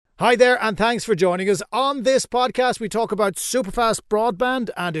Hi there, and thanks for joining us. On this podcast, we talk about superfast broadband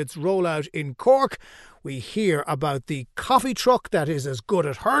and its rollout in Cork. We hear about the coffee truck that is as good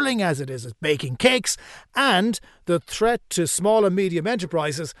at hurling as it is at baking cakes, and the threat to small and medium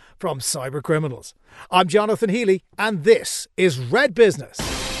enterprises from cyber criminals. I'm Jonathan Healy, and this is Red Business.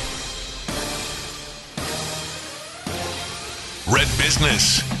 Red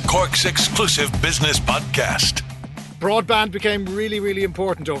Business, Cork's exclusive business podcast. Broadband became really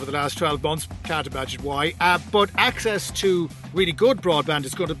important over the last 12 months. Can't imagine why. But access to really good broadband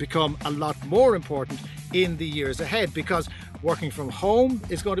is going to become a lot more important in the years ahead, because working from home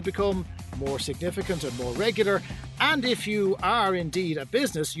is going to become more significant and more regular. And if you are indeed a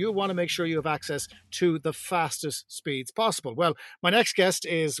business, you want to make sure you have access to the fastest speeds possible. Well, my next guest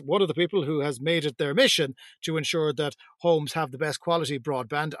is one of the people who has made it their mission to ensure that homes have the best quality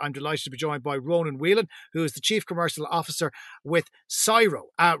broadband. I'm delighted to be joined by Ronan Whelan, who is the Chief Commercial Officer with SIRO.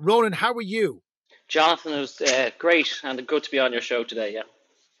 Ronan, how are you? Jonathan, it was great and good to be on your show today, yeah.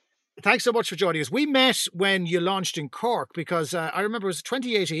 Thanks so much for joining us. We met when you launched in Cork, because I remember it was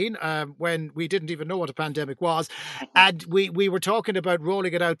 2018 when we didn't even know what a pandemic was. And we were talking about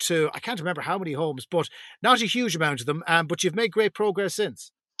rolling it out to, I can't remember how many homes, but not a huge amount of them. But you've made great progress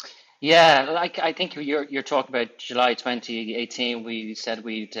since. Yeah, I think you're talking about July 2018. We said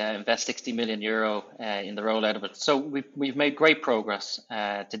we'd invest 60 million euro in the rollout of it. So we've made great progress.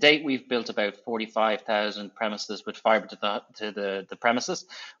 To date, we've built about 45,000 premises with fibre to the premises,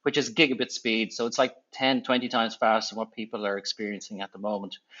 which is gigabit speed. So it's like 10, 20 times faster than what people are experiencing at the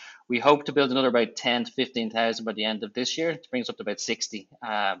moment. We hope to build another about 10 to 15,000 by the end of this year. It brings up to about 60,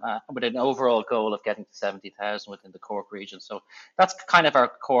 with an overall goal of getting to 70,000 within the Cork region. So that's kind of our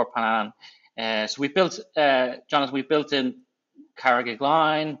core plan. So we built, Jonathan, we built in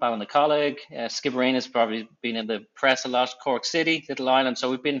Carrigaline, Ballincollig, Skibbereen has probably been in the press a lot, Cork City, Little Island. So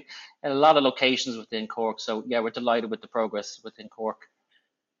we've been in a lot of locations within Cork. So yeah, we're delighted with the progress within Cork.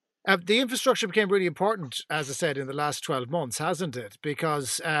 The infrastructure became really important, as I said, in the last 12 months, hasn't it?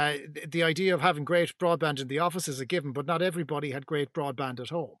 Because the idea of having great broadband in the office is a given, but not everybody had great broadband at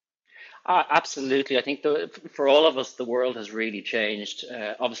home. Absolutely. I think for all of us, the world has really changed.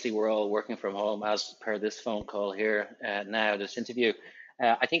 Obviously, we're all working from home as per this phone call here now, this interview.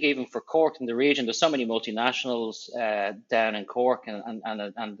 I think even for Cork and the region, there's so many multinationals down in Cork, and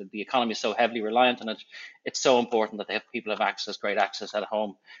the economy is so heavily reliant on it. It's so important that people have access, great access at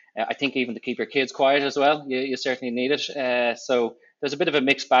home. I think even to keep your kids quiet as well, you certainly need it. So there's a bit of a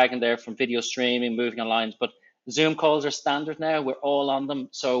mixed bag in there from video streaming, moving online, but Zoom calls are standard now. We're all on them.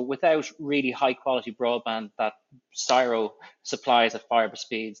 So without really high quality broadband that SIRO supplies at fibre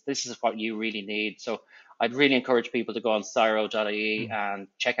speeds, this is what you really need. So I'd really encourage people to go on siro.ie and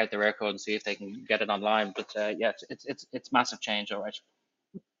check out their air code and see if they can get it online. But yeah, it's massive change, all right.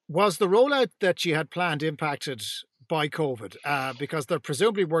 Was the rollout that you had planned impacted by COVID? Because there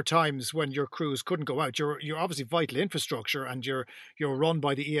presumably were times when your crews couldn't go out. You're obviously vital infrastructure, and you're run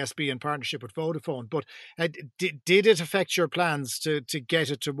by the ESB in partnership with Vodafone. But did it affect your plans to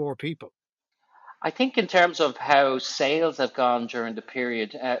get it to more people? I think in terms of how sales have gone during the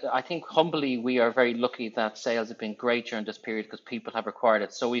period, I think humbly we are very lucky that sales have been great during this period because people have required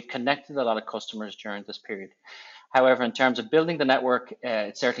it. So we've connected a lot of customers during this period. However, in terms of building the network,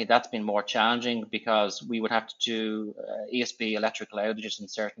 certainly that's been more challenging because we would have to do ESB electrical outages in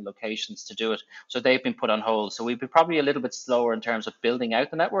certain locations to do it. So they've been put on hold. So we've been probably a little bit slower in terms of building out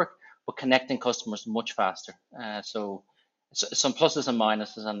the network, but connecting customers much faster. So some pluses and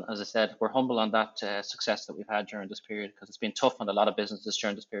minuses. And as I said, we're humble on that success that we've had during this period because it's been tough on a lot of businesses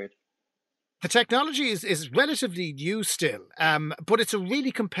during this period. The technology is relatively new still, but it's a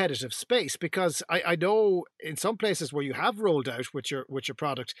really competitive space because I know in some places where you have rolled out with your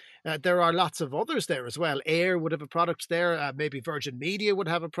product, there are lots of others there as well. Air would have a product there, maybe Virgin Media would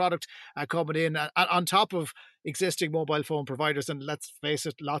have a product coming in on top of existing mobile phone providers, and let's face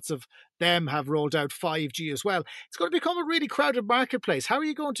it, lots of them have rolled out 5G as well. It's going to become a really crowded marketplace. How are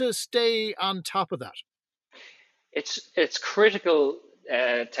you going to stay on top of that? It's critical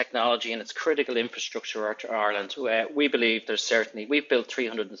technology and it's critical infrastructure to Ireland. We believe we've built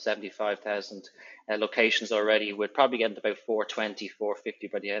 375,000 locations already. We'll probably get to about 420, 450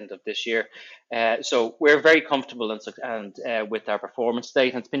 by the end of this year. So we're very comfortable and with our performance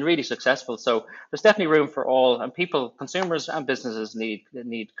state, and it's been really successful. So there's definitely room for all, and consumers and businesses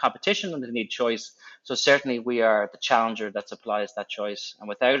need competition and they need choice. So certainly we are the challenger that supplies that choice, and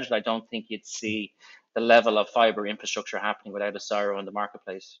without it, I don't think you'd see the level of fibre infrastructure happening without a SIRO in the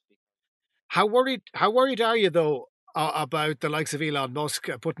marketplace. How worried are you though about the likes of Elon Musk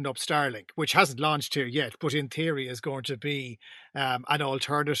putting up Starlink, which hasn't launched here yet, but in theory is going to be an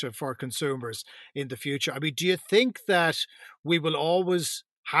alternative for consumers in the future. I mean, do you think that we will always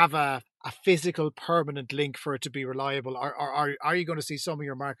have a physical permanent link for it to be reliable? Or are you going to see some of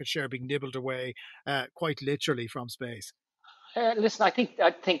your market share being nibbled away quite literally from space? Listen, I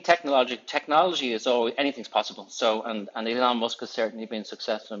think technology is always anything's possible. So and Elon Musk has certainly been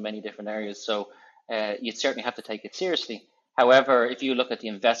successful in many different areas. So you certainly have to take it seriously. However, if you look at the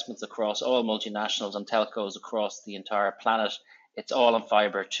investments across all multinationals and telcos across the entire planet, it's all on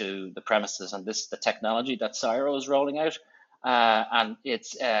fiber to the premises, and this the technology that SIRO is rolling out. And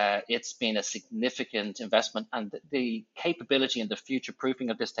it's been a significant investment, and the capability and the future proofing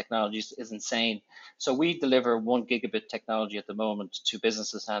of this technology is insane. So we deliver 1 gigabit technology at the moment to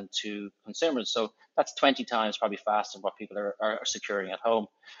businesses and to consumers. So that's 20 times probably faster than what people are securing at home.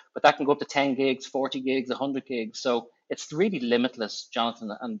 But that can go up to 10 gigs, 40 gigs, 100 gigs. So it's really limitless,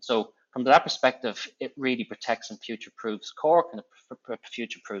 Jonathan. And so from that perspective, it really protects and future proofs Cork, and it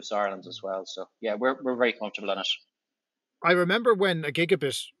future proofs Ireland as well. So yeah, we're very comfortable on it. I remember when a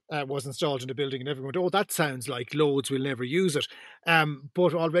gigabit was installed in a building and everyone went, oh, that sounds like loads, we'll never use it.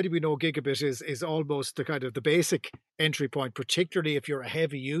 But already we know gigabit is almost the kind of the basic entry point, particularly if you're a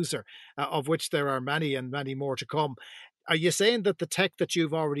heavy user, of which there are many and many more to come. Are you saying that the tech that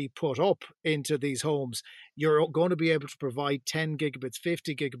you've already put up into these homes, you're going to be able to provide 10 gigabits,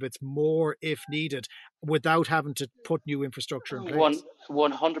 50 gigabits more if needed without having to put new infrastructure in One place?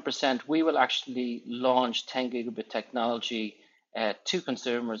 100%. We will actually launch 10 gigabit technology to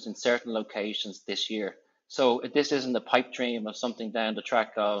consumers in certain locations this year. So this isn't a pipe dream of something down the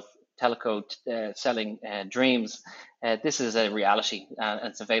track of telco selling dreams. This is a reality, and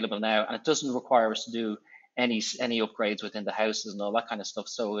it's available now, and it doesn't require us to do any upgrades within the houses and all that kind of stuff.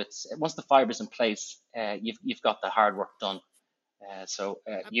 So it's once the fiber's in place, you've got the hard work done.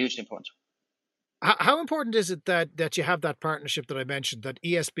 Hugely important. How important is it that you have that partnership that I mentioned, that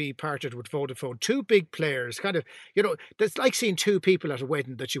ESB partnered with Vodafone, two big players, kind of, that's like seeing two people at a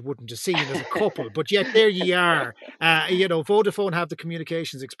wedding that you wouldn't have seen as a couple, but yet there you are. Vodafone have the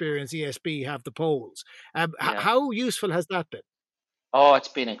communications experience, ESB have the poles. Yeah. How useful has that been? Oh, it's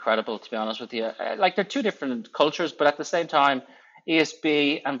been incredible, to be honest with you. Like they're two different cultures, but at the same time,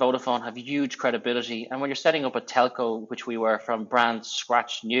 ESB and Vodafone have huge credibility. And when you're setting up a telco, which we were from brand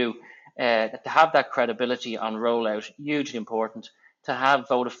scratch new, to have that credibility on rollout, hugely important. To have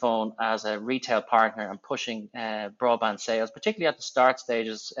Vodafone as a retail partner and pushing broadband sales, particularly at the start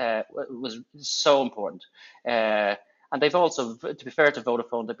stages, was so important. Uh, and they've also, to be fair to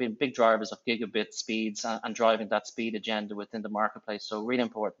Vodafone, they've been big drivers of gigabit speeds and driving that speed agenda within the marketplace. So really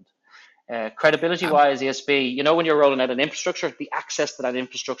important. Credibility Um, wise, ESB, when you're rolling out an infrastructure, the access to that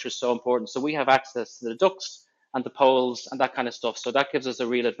infrastructure is so important. So we have access to the ducts and the poles and that kind of stuff. So that gives us a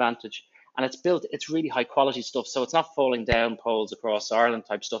real advantage. And it's really high quality stuff. So it's not falling down poles across Ireland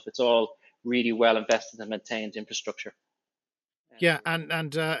type stuff. It's all really well invested and maintained infrastructure. yeah,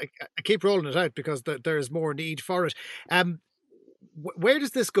 and I keep rolling it out because there is more need for it. Um, where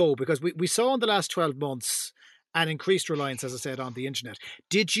does this go? Because we saw in the last 12 months an increased reliance, as I said, on the internet.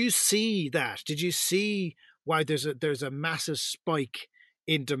 Did you see that? Did you see why there's a massive spike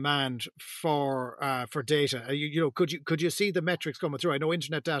in demand for data? Could you see the metrics coming through? I know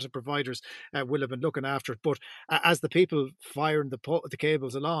internet data providers will have been looking after it, but as the people firing the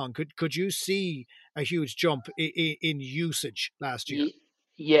cables along, could you see a huge jump in usage last year?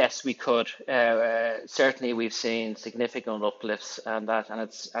 Yes, we could. Certainly, we've seen significant uplifts and that,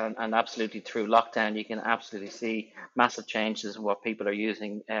 and absolutely through lockdown, you can absolutely see massive changes in what people are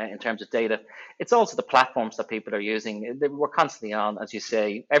using in terms of data. It's also the platforms that people are using. We're constantly on, as you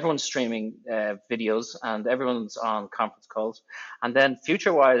say, everyone's streaming videos and everyone's on conference calls, and then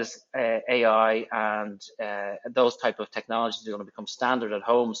future-wise, AI and those type of technologies are going to become standard at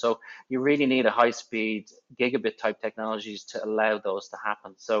home. So you really need a high-speed gigabit type technologies to allow those to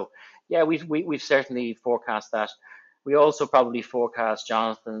happen. So yeah, we've certainly forecast that. We also probably forecast,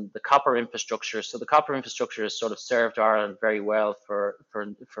 Jonathan, the copper infrastructure. So the copper infrastructure has sort of served Ireland very well for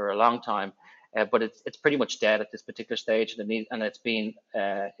a long time, but it's pretty much dead at this particular stage, and it's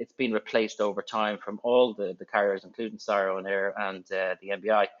been replaced over time from all the carriers, including SIRO and Air and the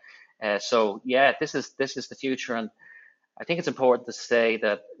MBI. So yeah, this is the future, and I think it's important to say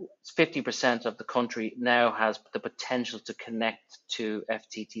that 50% of the country now has the potential to connect to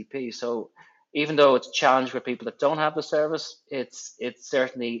FTTP. So even though it's a challenge for people that don't have the service, it's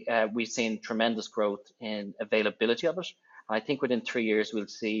certainly we've seen tremendous growth in availability of it. And I think within 3 years we'll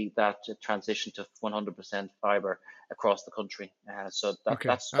see that transition to 100% fiber across the country. So Okay.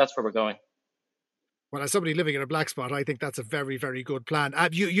 that's where we're going. Well, as somebody living in a black spot, I think that's a very, very good plan.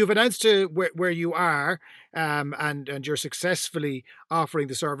 You've announced where you are, and you're successfully offering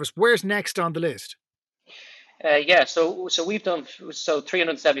the service. Where's next on the list? Yeah, so we've done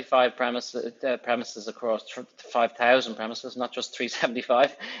 375 premises across 5,000 premises, not just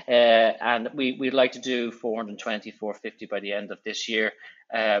 375, and we'd like to do 420, 450 by the end of this year.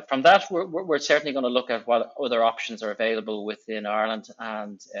 From that, we're certainly going to look at what other options are available within Ireland,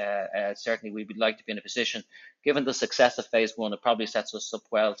 and certainly we would like to be in a position, given the success of phase one, it probably sets us up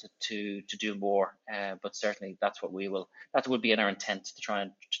well to do more. But certainly that would be in our intent to try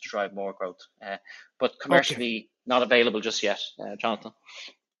and to drive more growth. But commercially not available just yet, Jonathan.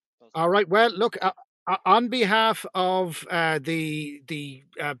 All right. Well, look, on behalf of the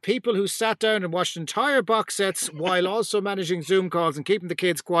people who sat down and watched entire box sets while also managing Zoom calls and keeping the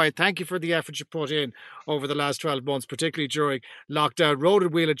kids quiet, thank you for the effort you put in over the last 12 months, particularly during lockdown. Ronan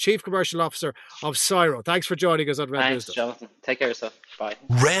Whelan, Chief Commercial Officer of SIRO. Thanks for joining us on Red Thanks, Business. Jonathan. Take care of yourself. Bye.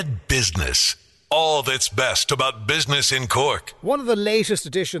 Red Business. All that's best about business in Cork. One of the latest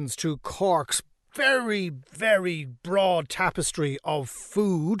additions to Cork's very, very broad tapestry of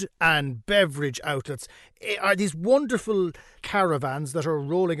food and beverage outlets are these wonderful caravans that are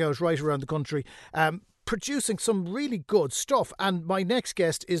rolling out right around the country, producing some really good stuff. And my next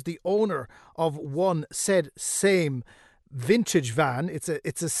guest is the owner of one said same vintage van. It's a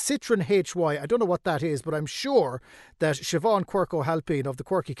Citroen HY. I don't know what that is, but I'm sure that Siobhan Quirke O'Halpín of the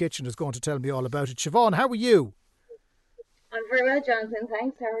Quirky Kitchen is going to tell me all about it. Siobhan, how are you? I'm very well, Jonathan.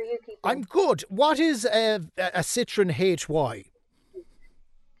 Thanks. How are you keeping? I'm good. What is a Citroen HY?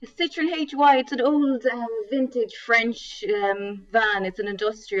 A Citroen HY, it's an old vintage French van. It's an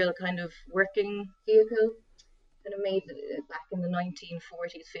industrial kind of working vehicle. Kind of made back in the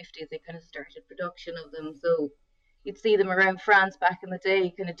 1940s, 50s. They kind of started production of them. So you'd see them around France back in the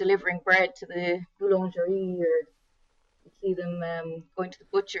day, kind of delivering bread to the boulangerie, or you'd see them going to the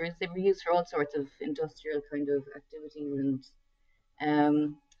butchers. They were used for all sorts of industrial kind of activities,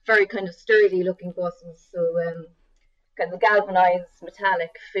 and very kind of sturdy looking buses. So kind of galvanized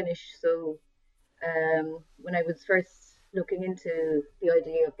metallic finish. So when I was first looking into the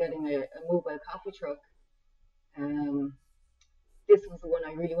idea of getting a mobile coffee truck, this was the one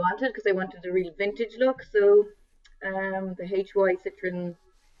I really wanted because I wanted a real vintage look. So the HY Citroen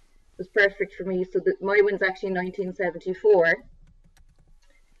was perfect for me. So my one's actually 1974,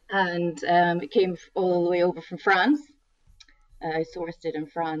 and it came all the way over from France. I sourced it in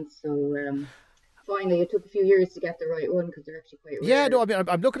France, so finally it took a few years to get the right one because they're actually quite rare. Yeah, no, I mean,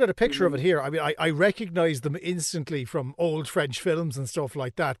 I'm looking at a picture of it here. I mean, I recognise them instantly from old French films and stuff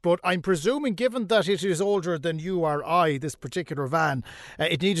like that. But I'm presuming, given that it is older than you or I, this particular van,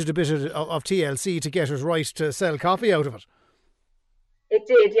 it needed a bit of TLC to get it right to sell coffee out of it. It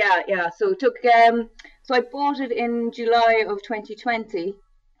did, yeah. So it took. So I bought it in July of 2020.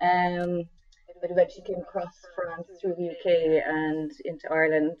 It eventually came across France through the UK and into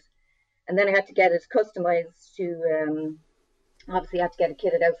Ireland, and then I had to get it customised to. Obviously, I had to get it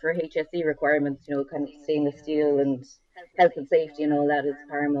kitted out for HSE requirements. You know, kind of stainless steel and health and safety and all that is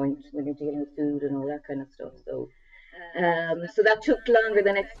paramount when you're dealing with food and all that kind of stuff. So, so that took longer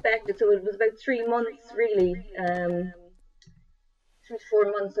than expected. So it was about 3 months, really. 3 to 4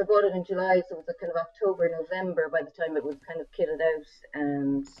 months. I bought it in July, so it was kind of October, November by the time it was kind of kitted out.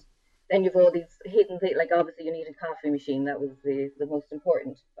 And then you've all these hidden things, like obviously you need a coffee machine. That was the most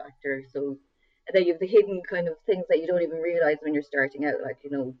important factor. So and then you have the hidden kind of things that you don't even realize when you're starting out, like,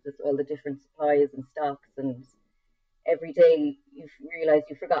 you know, just all the different supplies and stocks, and every day you realize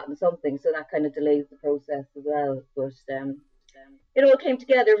you've forgotten something. So that kind of delays the process as well. But it all came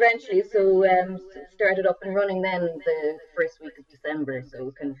together eventually. So started up and running then the first week of December. So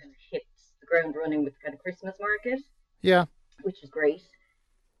we kind of hit the ground running with kind of Christmas market. Yeah. Which is great.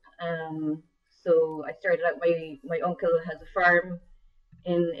 So I started out, my uncle has a farm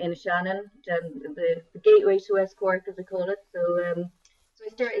in Shannon, the gateway to West Cork, as they call it. So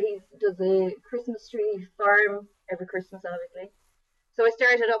he does a Christmas tree farm every Christmas, obviously. So I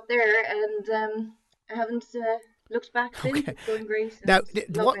started up there, and I haven't looked back since. Okay. It's going great. Now,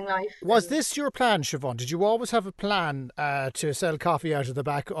 loving life. Was this your plan, Siobhan? Did you always have a plan to sell coffee out of the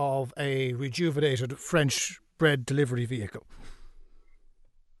back of a rejuvenated French bread delivery vehicle?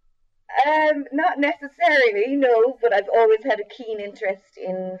 Not necessarily, no, but I've always had a keen interest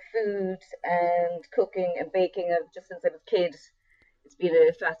in food and cooking and baking. Just since I was a kid, it's been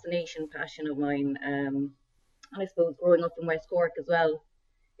a fascination, passion of mine. And I suppose growing up in West Cork as well,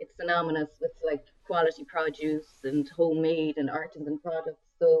 it's synonymous with like quality produce and homemade and artisan products.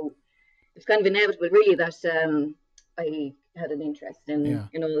 So it's kind of inevitable, really, that I had an interest in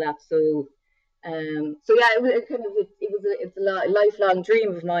all that. So So yeah, it's a lifelong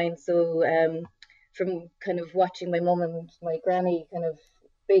dream of mine. So from kind of watching my mum and my granny kind of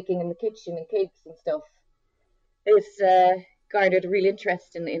baking in the kitchen and cakes and stuff, it's garnered a real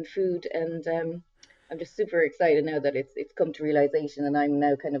interest in food, and I'm just super excited now that it's come to realization, and I'm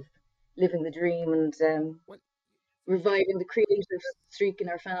now kind of living the dream and reviving the creative streak in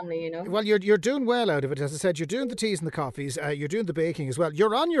our family, you know. Well, you're doing well out of it. As I said, you're doing the teas and the coffees. You're doing the baking as well.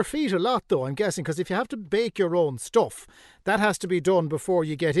 You're on your feet a lot, though, I'm guessing, because if you have to bake your own stuff, that has to be done before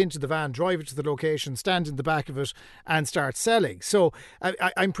you get into the van, drive it to the location, stand in the back of it, and start selling. So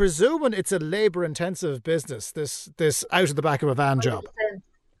I'm presuming it's a labour-intensive business. This out of the back of a van 100%. Job.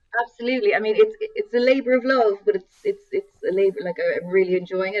 Absolutely. I mean, it's a labour of love, but it's a labour. Like, I'm really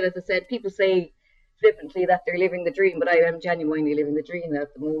enjoying it. As I said, people say flippantly that they're living the dream, but I am genuinely living the dream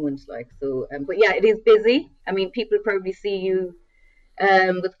at the moment. Like, so, but yeah, it is busy. I mean, people probably see you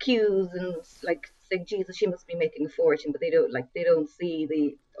with queues and like saying, Jesus, she must be making a fortune, but they don't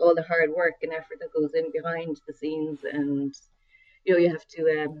see all the hard work and effort that goes in behind the scenes. And you know, you have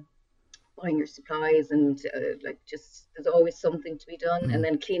to buying your supplies, and just there's always something to be done, and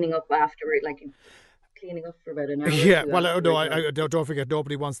then cleaning up afterward, like cleaning up for about an hour. Yeah, well, no, I don't forget,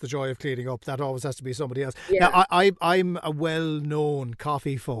 nobody wants the joy of cleaning up. That always has to be somebody else. Yeah. Now, I'm a well-known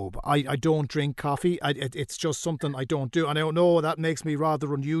coffee phobe. I don't drink coffee. It's just something I don't do, and I don't know, that makes me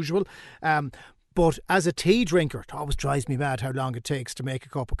rather unusual. But as a tea drinker, it always drives me mad how long it takes to make a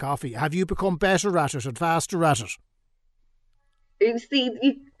cup of coffee. Have you become better at it and faster at it? You see,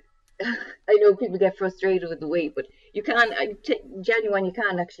 I know people get frustrated with the wait, but you can't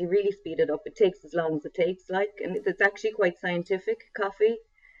actually really speed it up. It takes as long as it takes, and it's actually quite scientific, coffee.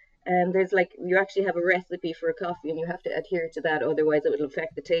 And there's you actually have a recipe for a coffee, and you have to adhere to that, otherwise it will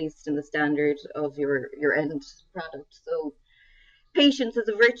affect the taste and the standard of your end product. So patience is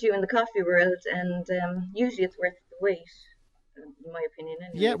a virtue in the coffee world, and usually it's worth the wait, in my opinion.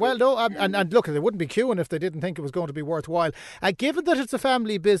 Anyway. Yeah, well, no, and look, they wouldn't be queuing if they didn't think it was going to be worthwhile. Given that it's a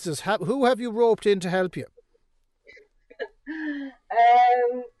family business, who have you roped in to help you?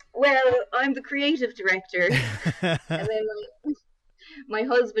 Well, I'm the creative director, and then my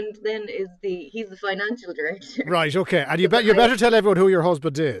husband then he's the financial director. Right, okay, and you better tell everyone who your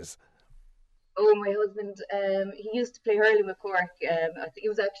husband is. Oh, my husband, he used to play hurling with Cork. I think he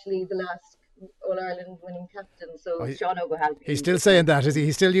was actually the last All-Ireland winning captain, so Siobhan Quirke O'Halpín. He's still saying that, is he?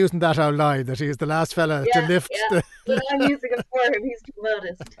 He's still using that online, that he's the last fella to lift the... But I'm using it for him, he's too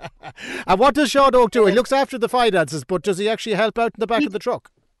modest. And what does Sean Oak do? He looks after the finances, but does he actually help out in the back of the truck?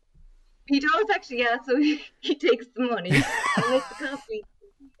 He does, actually, yeah, so he takes the money. I make the coffee,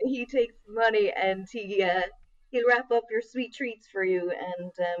 he takes the money, and he'll wrap up your sweet treats for you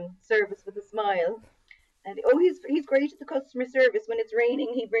and service with a smile. And he's great at the customer service. When it's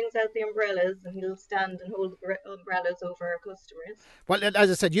raining, he brings out the umbrellas and he'll stand and hold the umbrellas over our customers. Well, as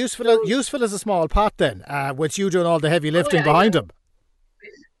I said, useful as a small pot then, with you doing all the heavy lifting behind him.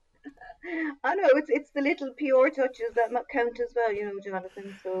 I know, it's the little PR touches that count as well, you know,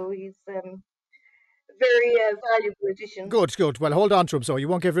 Jonathan. So he's very valuable addition. Good. Well, hold on to him, so you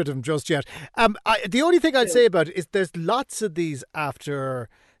won't get rid of him just yet. The only thing I'd say about it is there's lots of these after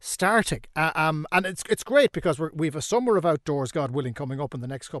starting, and it's great because we've a summer of outdoors, God willing, coming up in the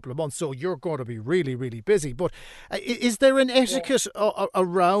next couple of months, so you're going to be really, really busy. But is there an etiquette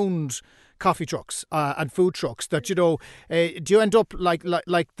around coffee trucks and food trucks that, you know, do you end up like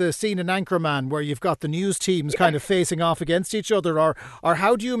the scene in Anchorman where you've got the news teams kind of facing off against each other, or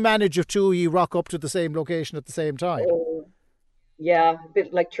how do you manage if two of you rock up to the same location at the same time? Yeah, a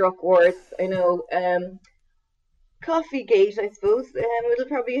bit like truck wars, I know. Coffee gate, I suppose. It'll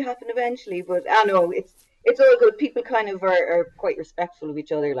probably happen eventually, but I know it's all good. People kind of are quite respectful of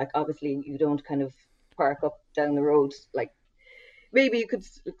each other. Like, obviously, you don't kind of park up down the road. Like, maybe you could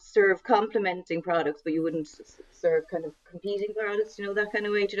serve complementing products, but you wouldn't serve kind of competing products, you know, that kind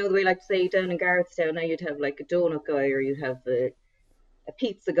of way. Do you know the way, like, say, down in Garrettstown, now you'd have like a donut guy, or you'd have a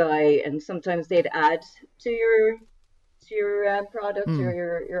pizza guy, and sometimes they'd add to your product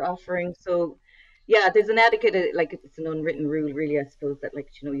or your offering. So yeah, there's an etiquette, like it's an unwritten rule, really, I suppose, that, like,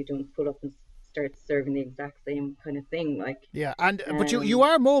 you know, you don't pull up and start serving the exact same kind of thing. Like, yeah, and but you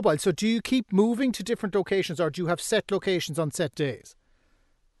are mobile, so do you keep moving to different locations, or do you have set locations on set days?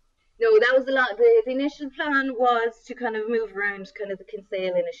 No, that was a lot. The initial plan was to kind of move around kind of the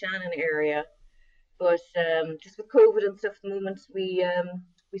Kinsale and Shannon area, but just with COVID and stuff at the moment, we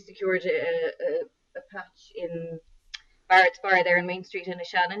secured a patch in Barrett's Bar there in Main Street in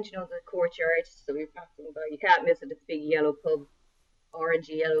Shannon, you know, the courtyard. So we're passing by. You can't miss it. It's a big yellow pub,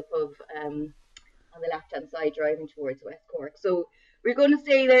 orangey yellow pub, on the left-hand side driving towards West Cork. So we're going to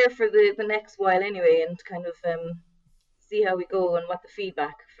stay there for the next while anyway, and kind of see how we go and what the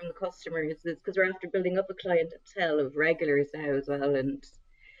feedback from the customers is, because we're after building up a clientele of regulars now as well, and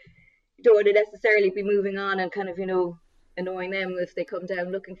you don't want to necessarily be moving on and kind of, annoying them if they come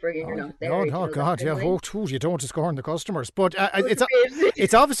down looking for you and you're not there. God, yeah. You don't want to scorn the customers. But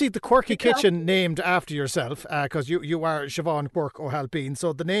it's obviously the Quirky Kitchen named after yourself, because you are Siobhan Quirke O'Halpín.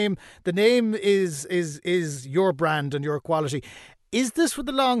 So the name is your brand and your quality. Is this for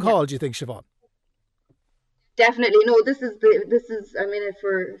the long haul, do you think, Siobhan? Definitely. No, this is I'm in it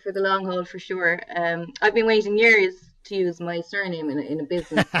for the long haul for sure. I've been waiting years to use my surname in a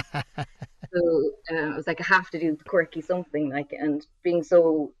business. So I was like, I have to do the quirky something, like, and being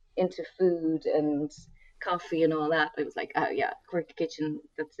so into food and coffee and all that, I was like, yeah, Quirky Kitchen,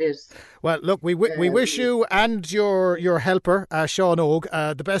 that's it. Well, look, we wish you and your helper, Sean Og,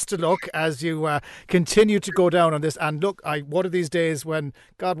 the best of luck as you continue to go down on this. And look, one of these days when,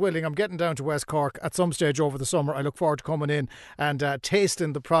 God willing, I'm getting down to West Cork at some stage over the summer, I look forward to coming in and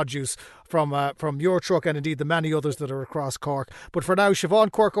tasting the produce from your truck and indeed the many others that are across Cork. But for now,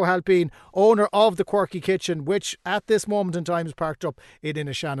 Siobhan Quirke O'Halpín, owner of the Quirky Kitchen, which at this moment in time is parked up in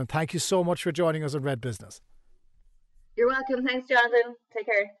Inishannon. Thank you so much for joining us on Red Business. You're welcome. Thanks, Jonathan. Take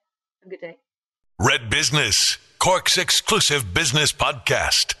care. Have a good day. Red Business, Cork's exclusive business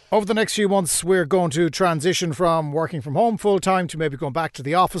podcast. Over the next few months, we're going to transition from working from home full-time to maybe going back to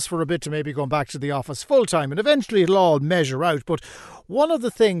the office for a bit, to maybe going back to the office full-time. And eventually it'll all measure out. But one of the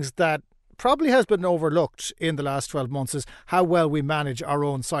things that probably has been overlooked in the last 12 months is how well we manage our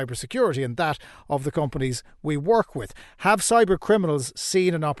own cybersecurity and that of the companies we work with. Have cyber criminals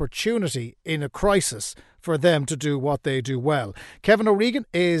seen an opportunity in a crisis for them to do what they do well? Kevin O'Regan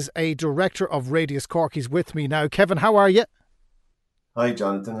is a director of Radius Cork. He's with me now. Kevin, how are you? Hi,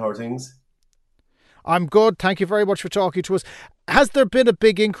 Jonathan. How are things? I'm good. Thank you very much for talking to us. Has there been a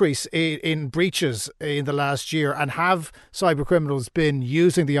big increase in breaches in the last year, and have cyber criminals been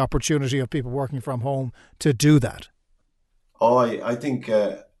using the opportunity of people working from home to do that? Oh, I think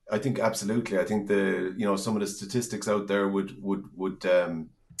absolutely. I think some of the statistics out there would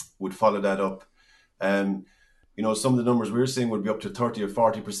follow that up. Some of the numbers we're seeing would be up to 30 or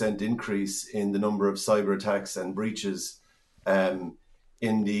 40% increase in the number of cyber attacks and breaches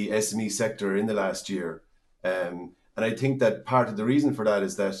in the SME sector in the last year. And I think that part of the reason for that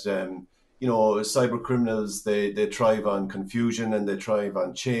is that, cyber criminals, they thrive on confusion and they thrive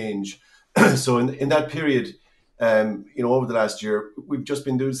on change. So in that period, over the last year, we've just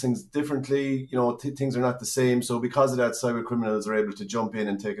been doing things differently. Things are not the same. So because of that, cyber criminals are able to jump in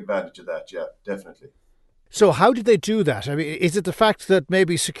and take advantage of that. Yeah, definitely. So how did they do that? I mean, is it the fact that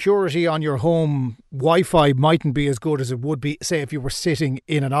maybe security on your home Wi-Fi mightn't be as good as it would be, say, if you were sitting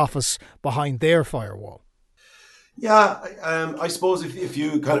in an office behind their firewall? Yeah, I suppose if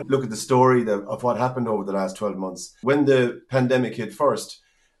you kind of look at the story of what happened over the last 12 months, when the pandemic hit first,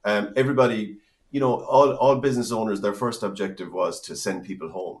 everybody, all business owners, their first objective was to send people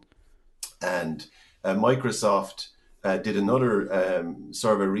home. And Microsoft did another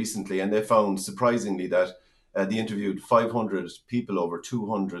survey recently, and they found, surprisingly, that they interviewed 500 people over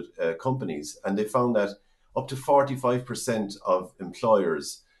 200 companies, and they found that up to 45% of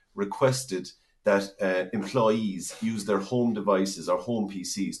employers requested that employees use their home devices or home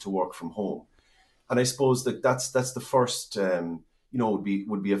PCs to work from home. And I suppose that's the first,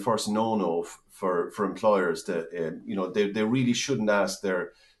 would be a first no-no for employers to, they really shouldn't ask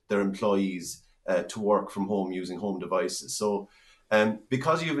their employees to work from home using home devices. So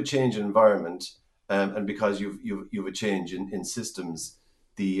because you have a change in environment and because you've a change in systems,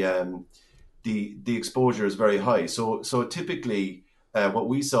 the exposure is very high. So typically, what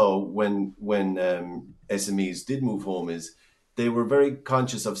we saw when SMEs did move home is they were very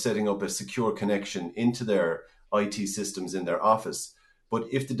conscious of setting up a secure connection into their IT systems in their office. But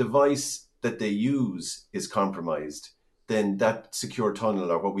if the device that they use is compromised, then that secure tunnel,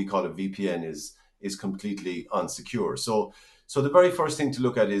 or what we call a VPN, is completely unsecure. So the very first thing to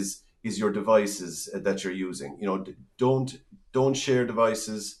look at is your devices that you're using. Don't share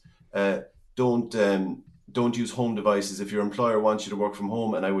devices. Don't use home devices if your employer wants you to work from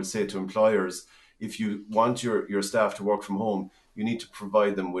home. And I would say to employers, if you want your staff to work from home, you need to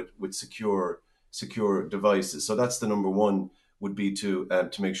provide them with secure devices. So that's the number one, would be to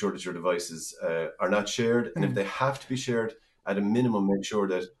make sure that your devices are not shared. And if they have to be shared, at a minimum, make sure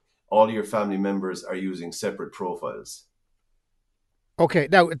that all your family members are using separate profiles. Okay,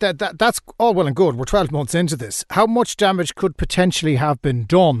 now that's all well and good. We're 12 months into this. How much damage could potentially have been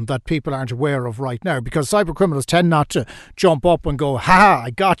done that people aren't aware of right now? Because cyber criminals tend not to jump up and go, ha,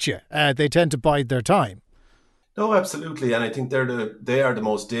 I got you. They tend to bide their time. No, absolutely, and I think they are the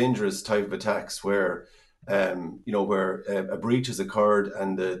most dangerous type of attacks where, where a breach has occurred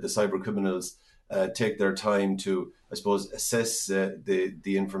and the cyber criminals take their time to, I suppose, assess the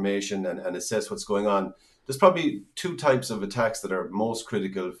information and assess what's going on. There's probably two types of attacks that are most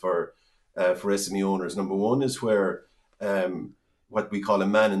critical for SME owners. Number one is where what we call a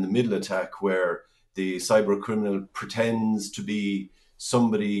man in the middle attack, where the cyber criminal pretends to be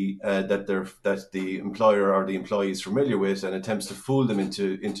somebody that the employer or the employee is familiar with and attempts to fool them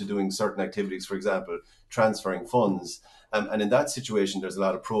into doing certain activities, for example, transferring funds. And in that situation, there's a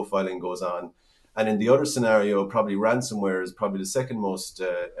lot of profiling goes on. And in the other scenario, probably ransomware is probably the second most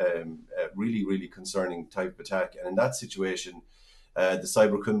really, really concerning type of attack. And in that situation, the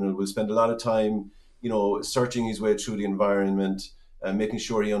cyber criminal will spend a lot of time, searching his way through the environment, making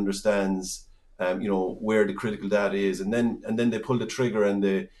sure he understands where the critical data is, and then they pull the trigger and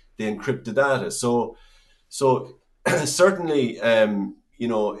they encrypt the data. So certainly, in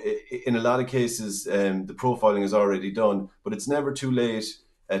a lot of cases, the profiling is already done, but it's never too late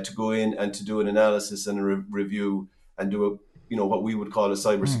to go in and to do an analysis and a review and do what we would call a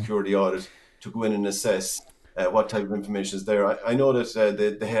cybersecurity audit, to go in and assess what type of information is there. I know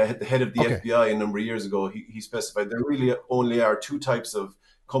that the head of the FBI a number of years ago, he specified there really only are two types of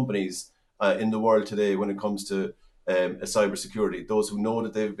companies in the world today when it comes to cybersecurity: those who know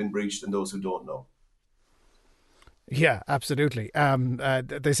that they've been breached and those who don't know. Yeah, absolutely.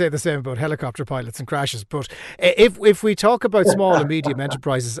 They say the same about helicopter pilots and crashes. But if we talk about small and medium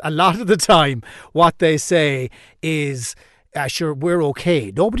enterprises, a lot of the time what they say is, sure, we're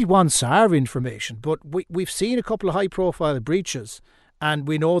okay. Nobody wants our information. But we've seen a couple of high-profile breaches, and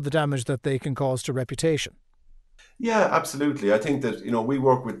we know the damage that they can cause to reputation. Yeah, absolutely. I think that we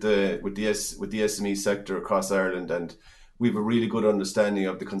work with the SME sector across Ireland, and we have a really good understanding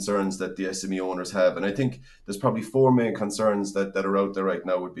of the concerns that the SME owners have. And I think there's probably four main concerns that are out there right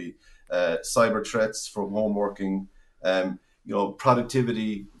now. Would be cyber threats from home working,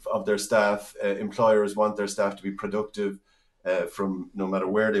 productivity of their staff. Employers want their staff to be productive from no matter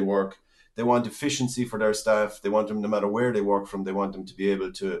where they work. They want efficiency for their staff. They want them, no matter where they work from, they want them to be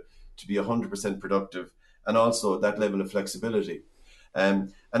able to be 100% productive. And also that level of flexibility.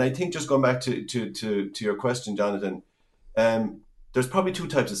 And I think, just going back to your question, Jonathan, there's probably two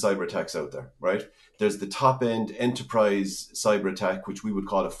types of cyber attacks out there, right? There's the top end enterprise cyber attack, which we would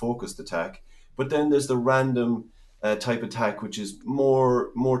call a focused attack. But then there's the random type attack, which is more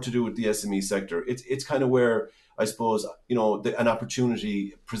to do with the SME sector. It's kind of where, I suppose, an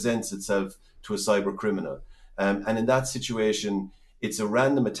opportunity presents itself to a cyber criminal. And in that situation, it's a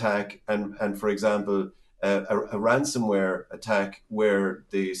random attack. And for example, a ransomware attack where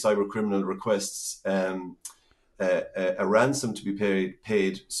the cyber criminal requests a ransom to be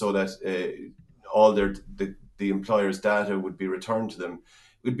paid so that all the employer's data would be returned to them.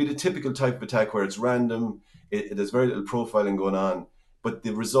 It would be the typical type of attack where it's random, there's very little profiling going on, but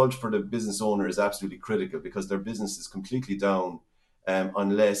the result for the business owner is absolutely critical, because their business is completely down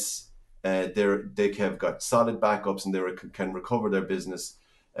unless they have got solid backups and they can recover their business.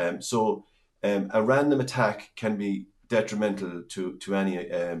 So a random attack can be detrimental to any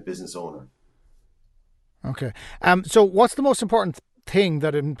business owner. Okay. So what's the most important thing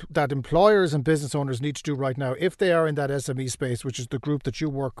that employers and business owners need to do right now if they are in that SME space, which is the group that you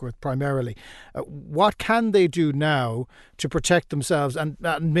work with primarily? What can they do now to protect themselves and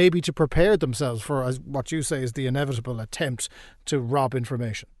maybe to prepare themselves for, as what you say, is the inevitable attempt to rob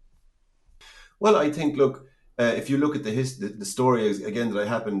information? Well, I think, look, if you look at the story again that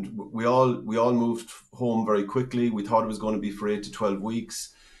happened, we all moved home very quickly. We thought it was going to be for 8 to 12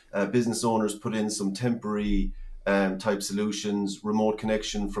 weeks. Business owners put in some temporary type solutions, remote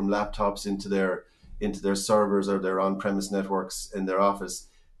connection from laptops into their servers or their on-premise networks in their office.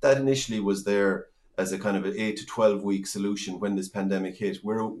 That initially was there as a kind of an 8 to 12 week solution when this pandemic hit.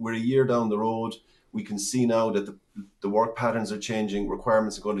 We're a year down the road. We can see now that the work patterns are changing,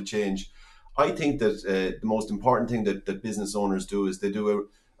 requirements are going to change. I think that the most important thing that business owners do is they do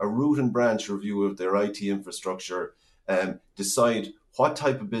a root and branch review of their IT infrastructure, decide what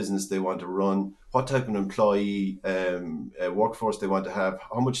type of business they want to run, what type of employee workforce they want to have,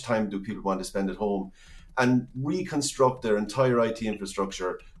 how much time do people want to spend at home, and reconstruct their entire IT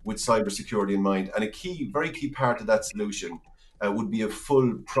infrastructure with cybersecurity in mind. And a very key part of that solution would be a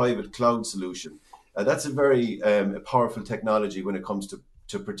full private cloud solution. That's a very powerful technology when it comes to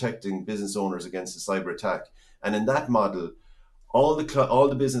protecting business owners against a cyber attack. And in that model, all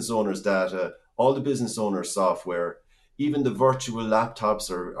the business owners' data, all the business owners' software, even the virtual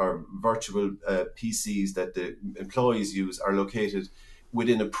laptops or virtual PCs that the employees use are located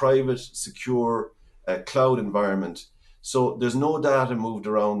within a private, secure cloud environment. So there's no data moved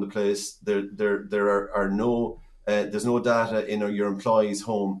around the place. There are no there's no data in your employee's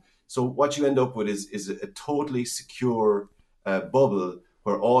home. So what you end up with is a totally secure bubble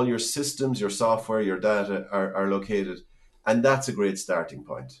where all your systems, your software, your data are located. And that's a great starting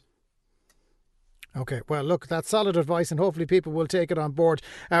point. Okay, well, look, that's solid advice, and hopefully people will take it on board.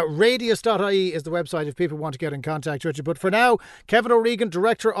 Radius.ie is the website if people want to get in contact with you. But for now, Kevin O'Regan,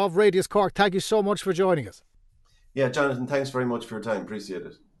 Director of Radius Cork, thank you so much for joining us. Yeah, Jonathan, thanks very much for your time. Appreciate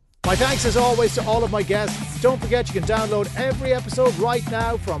it. My thanks as always to all of my guests. Don't forget you can download every episode right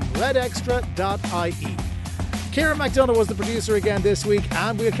now from redextra.ie. Kieran McDonough was the producer again this week,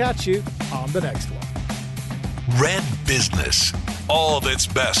 and we'll catch you on the next one. Red Business. All that's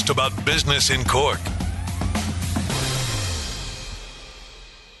best about business in Cork.